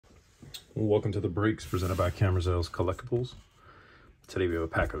Welcome to the breaks presented by Kammerzell's Collectibles. Today we have a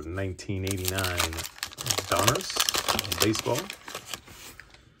pack of 1989 Donruss baseball.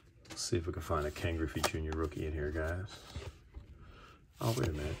 Let's see if we can find a Ken Griffey Jr. rookie in here, guys. Oh, wait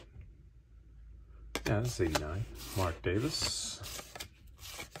a minute. Yeah, that's 89. Mark Davis.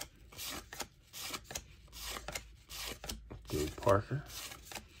 Dave Parker.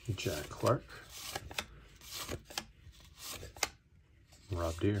 Jack Clark.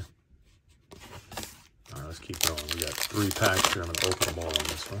 Rob Deere. All right, let's keep going. We got 3 packs here. I'm going to open them all on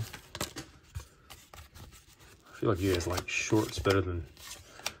this one. I feel like you guys like shorts better than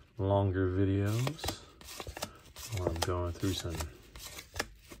longer videos. While I'm going through some...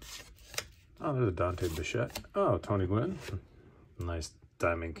 Oh, there's a Dante Bichette. Oh, Tony Gwynn. Nice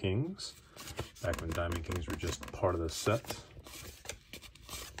Diamond Kings. Back when Diamond Kings were just part of the set.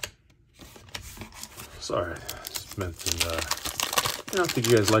 Sorry, just mentioned, I think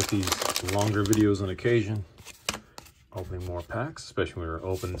you guys like these longer videos on occasion. Opening more packs, especially when we're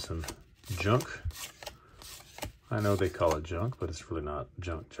opening some junk. I know they call it junk, but it's really not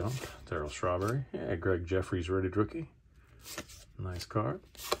junk. Darryl Strawberry. Yeah, Greg Jeffries rated rookie. Nice card.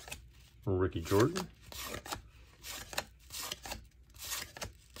 Ricky Jordan.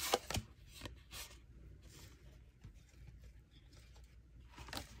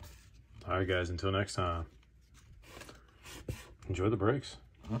 All right, guys, until next time. Enjoy the breaks.